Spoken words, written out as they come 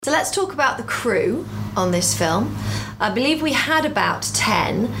So let's talk about the crew on this film. I believe we had about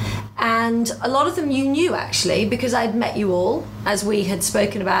 10, and a lot of them you knew actually, because I'd met you all, as we had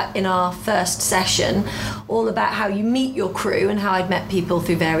spoken about in our first session, all about how you meet your crew and how I'd met people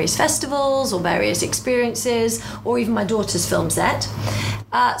through various festivals or various experiences, or even my daughter's film set.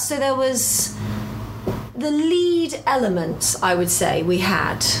 So there was the lead elements, I would say, we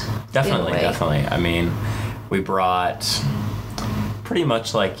had. Definitely. I mean, we brought pretty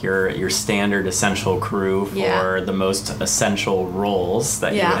much like your standard essential crew for the most essential roles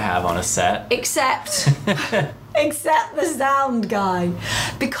that you would have on a set. Except the sound guy.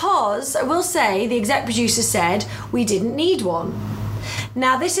 Because, I will say, the exec producer said we didn't need one.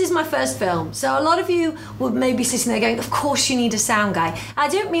 Now, this is my first film, so a lot of you would maybe be sitting there going, of course you need a sound guy. I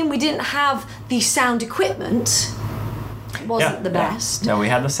don't mean we didn't have the sound equipment. Wasn't the best. No, we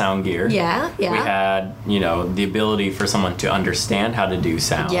had the sound gear. Yeah. We had, the ability for someone to understand how to do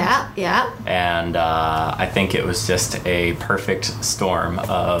sound. Yeah. And I think it was just a perfect storm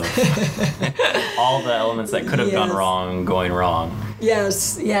of all the elements that could have gone wrong going wrong.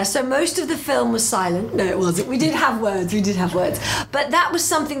 Yes. So most of the film was silent. No, it wasn't. We did have words. But that was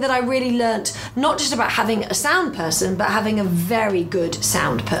something that I really learnt, not just about having a sound person, but having a very good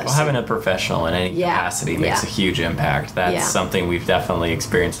sound person. Well, having a professional in any capacity makes a huge impact. That's something we've definitely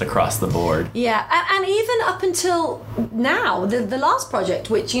experienced across the board. Yeah, and even up until now, the last project,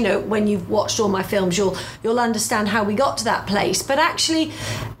 which, when you've watched all my films, you'll understand how we got to that place. But actually,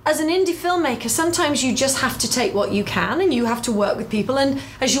 as an indie filmmaker, sometimes you just have to take what you can and you have to work with people. And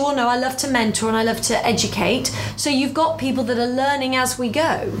as you all know, I love to mentor and I love to educate. So you've got people that are learning as we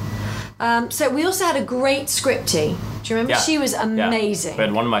go. So we also had a great scriptie. Do you remember? She was amazing. We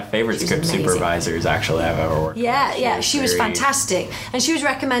had one of my favorite script supervisors, actually, I've ever worked with. She was fantastic. And she was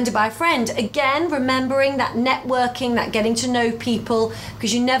recommended by a friend. Again, remembering that networking, that getting to know people,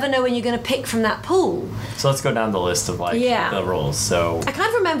 because you never know when you're going to pick from that pool. So let's go down the list of, the roles. So I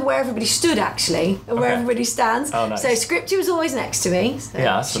can't remember where everybody stood, actually, or where everybody stands. Oh, nice. So scriptie was always next to me. So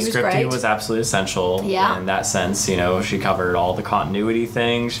scriptie was absolutely essential in that sense. She covered all the continuity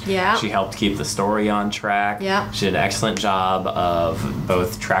things. Yeah. She helped keep the story on track. Yeah. She did an excellent job of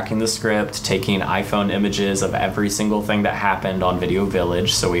both tracking the script, taking iPhone images of every single thing that happened on Video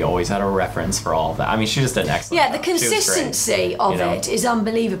Village, so we always had a reference for all of that. I mean, she just did an excellent job. The consistency of it is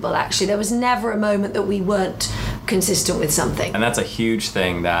unbelievable, actually. There was never a moment that we weren't consistent with something. And that's a huge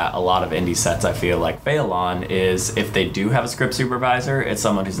thing that a lot of indie sets, I feel like, fail on, is if they do have a script supervisor, it's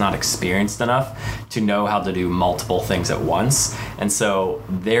someone who's not experienced enough to know how to do multiple things at once. And so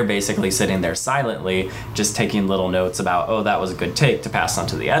they're basically sitting there silently, just taking little notes about, oh, that was a good take, to pass on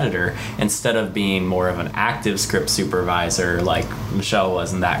to the editor, instead of being more of an active script supervisor like Michelle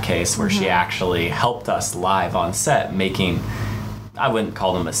was in that case, where she actually helped us live on set making, I wouldn't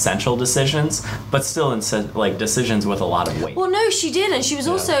call them essential decisions, but still decisions with a lot of weight. Well, no, she did, and she was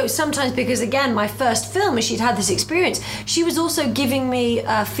also sometimes, because again, my first film, and she'd had this experience, she was also giving me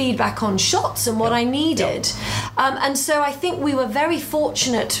feedback on shots and what I needed. And so I think we were very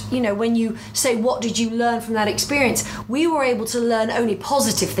fortunate, when you say, what did you learn from that experience? We were able to learn only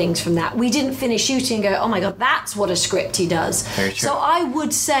positive things from that. We didn't finish shooting and go, oh my God, that's what a scriptie does. Very true. So I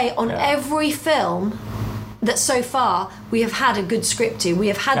would say on every film that so far we have had a good scriptie. We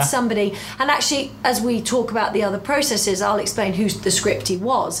have had somebody, and actually, as we talk about the other processes, I'll explain who the scriptie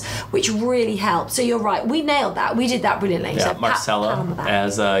was, which really helped. So you're right, we nailed that. We did that brilliantly. Yeah, so Marcella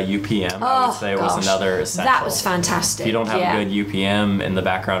as a UPM, I would say, was another essential. That was fantastic. If you don't have a good UPM in the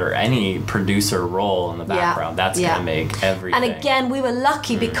background, or any producer role in the background, that's going to make everything. And again, we were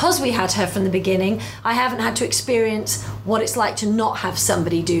lucky because we had her from the beginning. I haven't had to experience what it's like to not have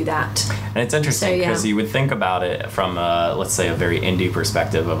somebody do that. And it's interesting because you would think about it from let's say a very indie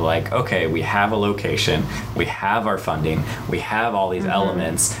perspective of okay, we have a location, we have our funding, we have all these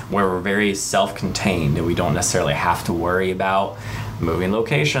elements where we're very self-contained and we don't necessarily have to worry about moving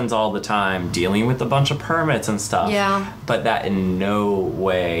locations all the time, dealing with a bunch of permits and stuff. Yeah. But that in no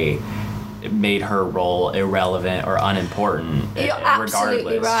way made her role irrelevant or unimportant. You're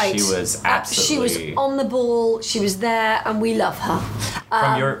absolutely right. She was absolutely... She was on the ball, she was there, and we love her.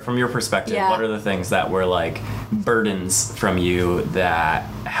 From your perspective, what are the things that were burdens from you that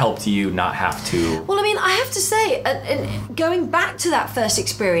helped you not have to... Well, I mean, I have to say, and going back to that first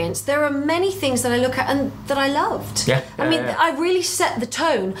experience, there are many things that I look at and that I loved. I really set the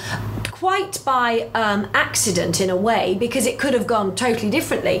tone quite by accident in a way, because it could have gone totally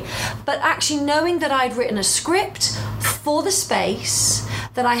differently. But actually knowing that I'd written a script for the space,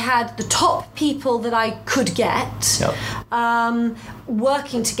 that I had the top people that I could get. Yep.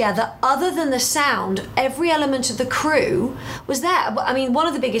 Working together. Other than the sound, every element of the crew was there. I mean, one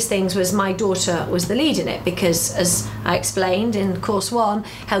of the biggest things was my daughter was the lead in it, because as I explained in course 1,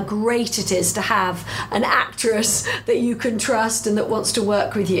 how great it is to have an actress that you can trust and that wants to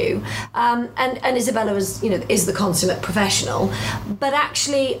work with you. And Isabella was, is the consummate professional, but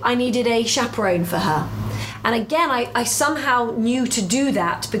actually I needed a chaperone for her. And again, I somehow knew to do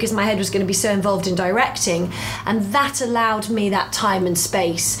that because my head was going to be so involved in directing, and that allowed me that time and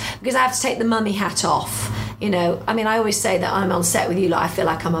space, because I have to take the mummy hat off. I mean, I always say that I'm on set with you, I feel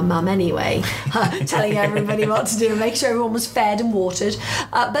like I'm a mum anyway, telling everybody what to do and make sure everyone was fed and watered.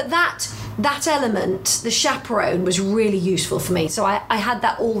 But that element, the chaperone, was really useful for me. So I had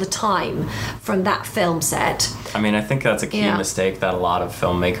that all the time from that film set. I mean, I think that's a key mistake that a lot of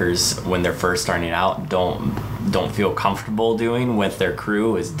filmmakers, when they're first starting out, don't feel comfortable doing with their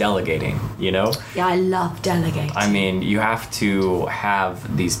crew, is delegating, Yeah, I love delegating. I mean, you have to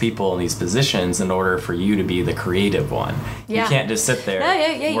have these people in these positions in order for you to be the creative one. Yeah. You can't just sit there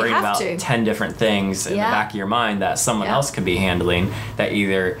worrying about 10 different things in the back of your mind that someone else could be handling, that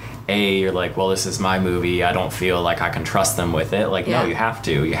either you're like, well, this is my movie, I don't feel like I can trust them with it. No, you have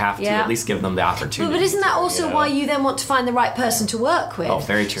to at least give them the opportunity. But isn't that also why you then want to find the right person to work with? Oh,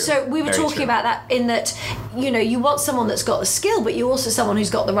 very true. So we were talking about that, in that you want someone that's got the skill, but you also someone who's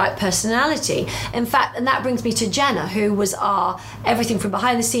got the right personality. In fact, and that brings me to Jenna, who was our everything from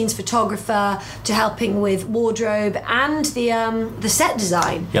behind the scenes photographer to helping with wardrobe and the set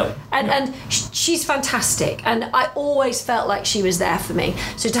design. Yep. And she's fantastic, and I always felt like she was there for me.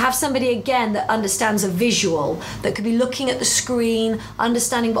 So to have somebody again that understands a visual, that could be looking at the screen,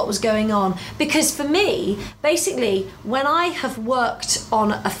 understanding what was going on. Because for me, basically, when I have worked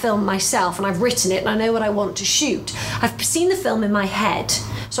on a film myself and I've written it and I know what I want to shoot, I've seen the film in my head.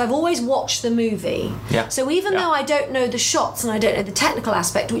 So I've always watched the movie. Yeah. So even though I don't know the shots and I don't know the technical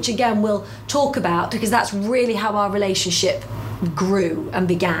aspect, which again we'll talk about, because that's really how our relationship grew and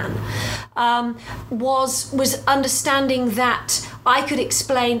began, was understanding that I could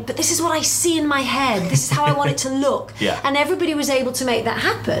explain, but this is what I see in my head, this is how I want it to look. And everybody was able to make that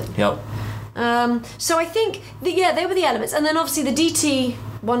happen. So I think that, they were the elements. And then obviously the DT,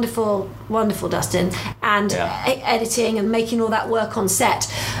 wonderful Dustin, and editing and making all that work on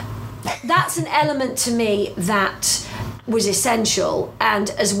set. That's an element to me that was essential,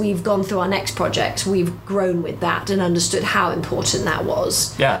 and as we've gone through our next project, we've grown with that and understood how important that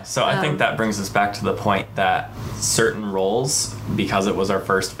was. So I think that brings us back to the point that certain roles, because it was our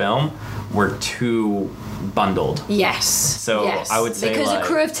first film, were too bundled. So I would say, because a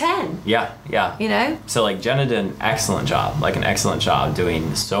crew of 10. So Jenna did an excellent job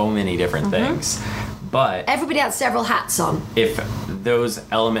doing so many different things. But everybody had several hats on. If those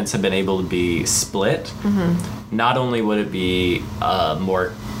elements had been able to be split, not only would it be a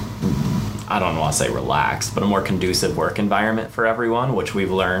more, I don't want to say relaxed, but a more conducive work environment for everyone, which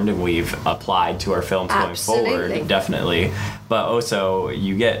we've learned and we've applied to our films going forward, definitely. But also,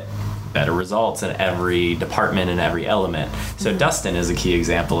 you get better results in every department and every element. So Dustin is a key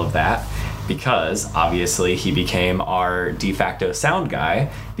example of that, because obviously he became our de facto sound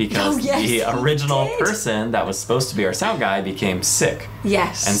guy, because the original person that was supposed to be our sound guy became sick.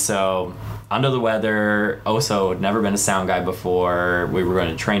 And so, under the weather, also had never been a sound guy before. We were going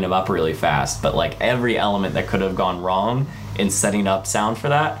to train him up really fast, but every element that could have gone wrong in setting up sound for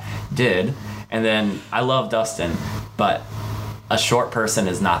that did. And then I love Dustin, but a short person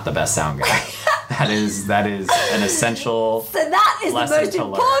is not the best sound guy. That is an essential. So that is the most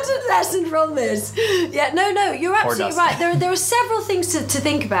important lesson from this. No, you're absolutely right. There are several things to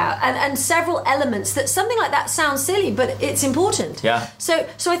think about, and several elements that something like that sounds silly, but it's important. So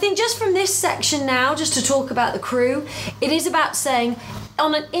I think just from this section now, just to talk about the crew, it is about saying,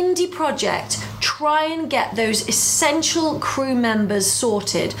 on an indie project, try and get those essential crew members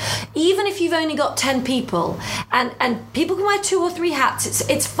sorted. Even if you've only got 10 people, and people can wear 2 or 3 hats,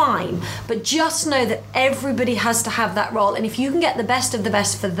 it's fine. But just know that everybody has to have that role. And if you can get the best of the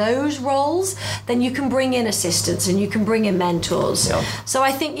best for those roles, then you can bring in assistants and you can bring in mentors. So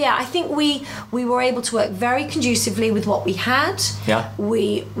I think we were able to work very conducively with what we had.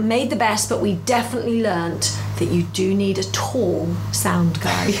 We made the best, but we definitely learnt that you do need a tall sound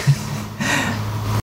guy.